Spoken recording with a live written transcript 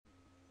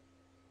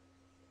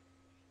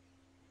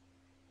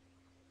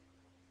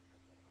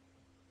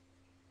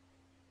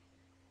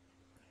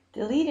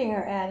Deleting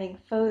or adding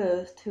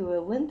photos to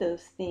a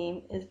Windows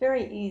theme is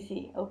very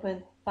easy.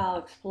 Open File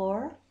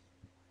Explorer,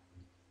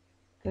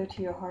 go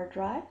to your hard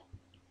drive,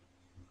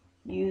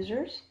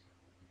 Users,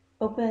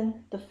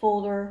 open the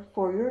folder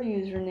for your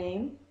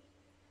username,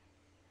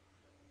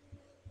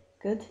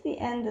 go to the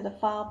end of the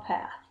file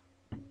path,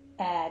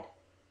 add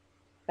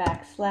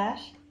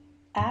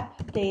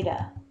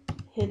 \appdata,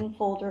 hidden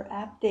folder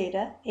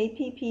appdata,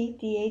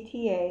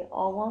 APPDATA,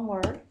 all one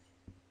word,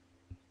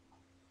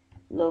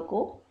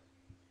 local,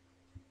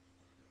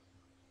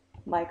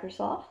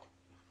 Microsoft,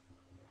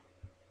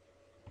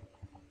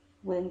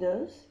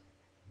 Windows,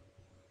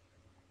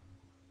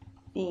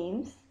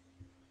 themes.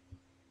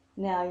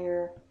 Now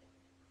your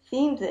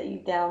themes that you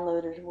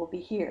downloaded will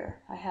be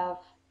here. I have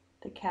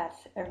the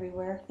Cats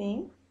Everywhere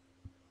theme.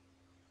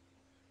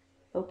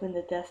 Open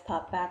the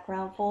desktop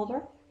background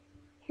folder.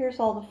 Here's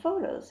all the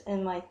photos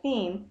in my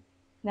theme.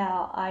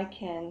 Now I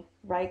can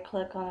right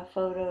click on a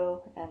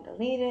photo and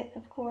delete it,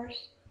 of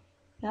course.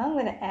 Now I'm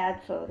going to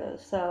add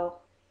photos. So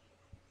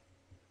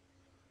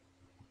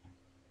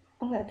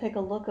I'm going to take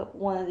a look at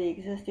one of the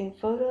existing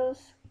photos,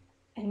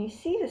 and you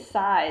see the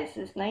size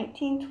is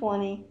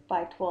 1920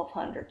 by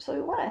 1200. So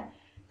we want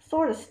to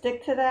sort of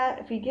stick to that.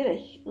 If you get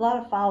a lot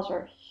of files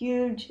are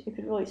huge, it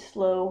could really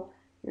slow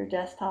your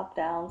desktop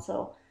down.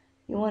 So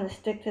you want to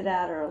stick to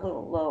that or a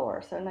little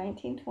lower. So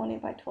 1920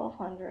 by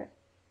 1200.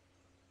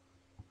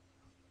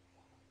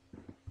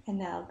 And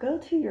now go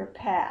to your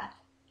path.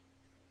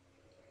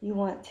 You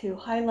want to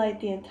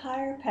highlight the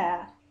entire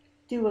path,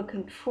 do a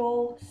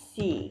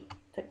Control-C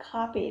to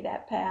copy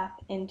that path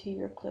into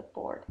your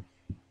clipboard.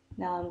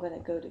 Now I'm going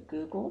to go to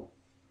Google,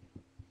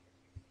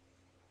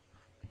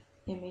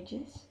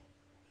 Images,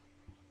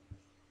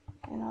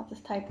 and I'll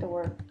just type the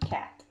word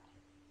cat.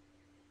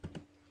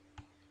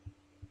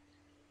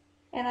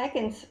 And I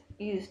can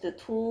use the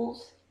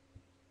tools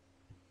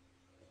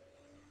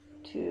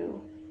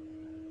to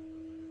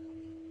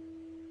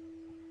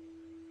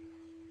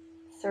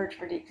search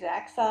for the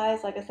exact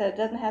size. Like I said, it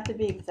doesn't have to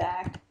be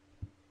exact,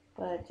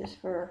 but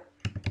just for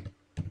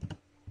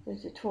the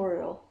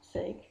tutorial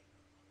sake.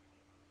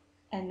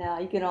 And now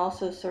you can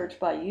also search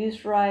by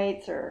used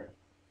rights or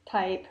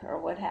type or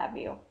what have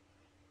you.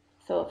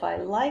 So if I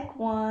like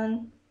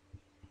one,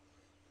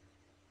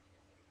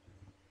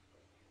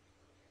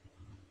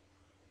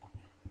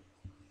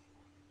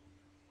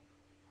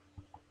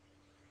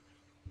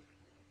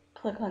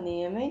 click on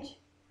the image,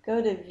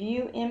 go to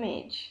View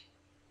Image,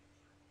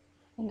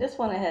 and just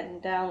went ahead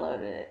and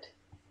downloaded it.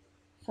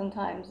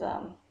 Sometimes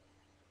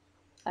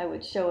I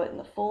would show it in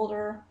the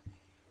folder.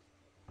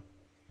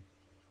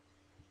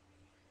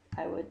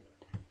 I would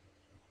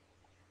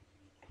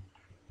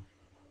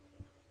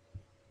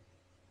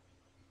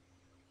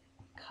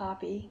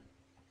copy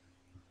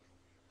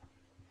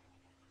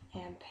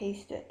and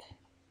paste it,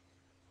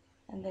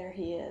 and there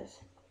he is.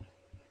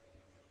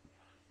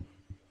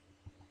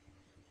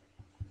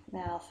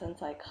 Now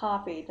since I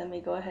copied, let me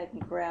go ahead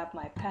and grab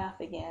my path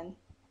again.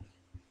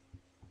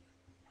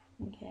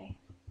 Okay,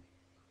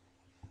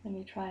 let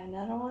me try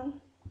another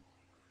one.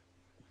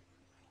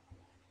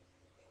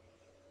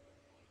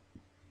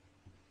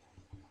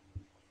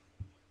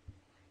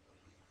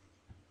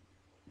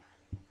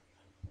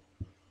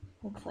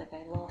 Looks like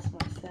I lost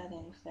my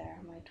settings there,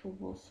 my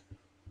tools.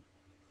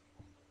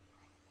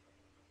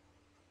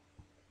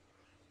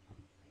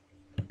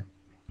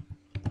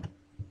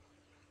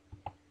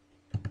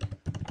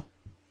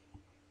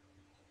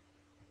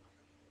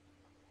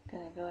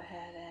 Gonna go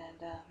ahead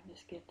and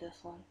just get this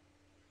one.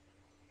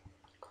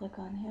 Click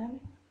on him,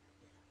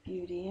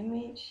 view the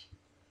image,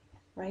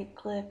 right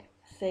click,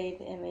 save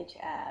image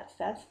as.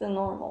 That's the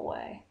normal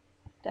way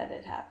that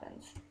it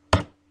happens.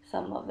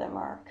 Some of them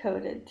are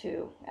coded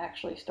to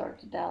actually start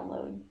to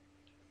download.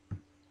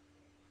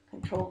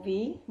 Control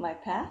V, my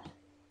path.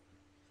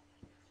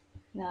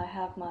 Now I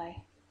have my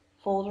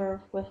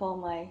folder with all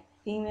my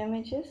theme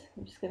images.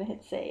 I'm just going to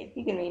hit save.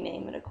 You can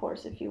rename it, of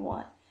course, if you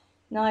want.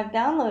 Now I've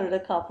downloaded a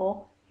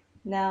couple.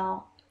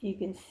 Now you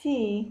can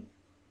see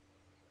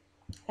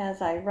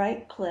as I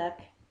right click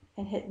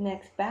and hit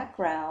next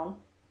background,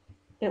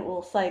 it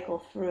will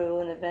cycle through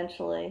and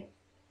eventually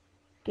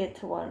get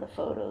to one of the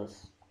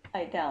photos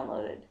I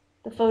downloaded.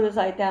 The photos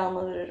I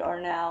downloaded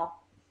are now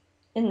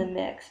in the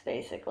mix,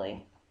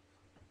 basically.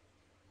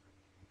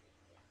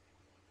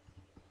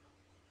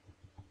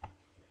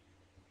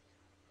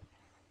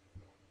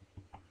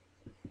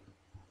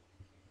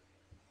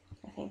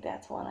 I think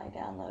that's one I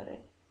downloaded.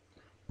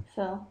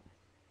 So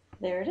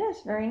there it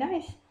is, very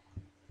nice.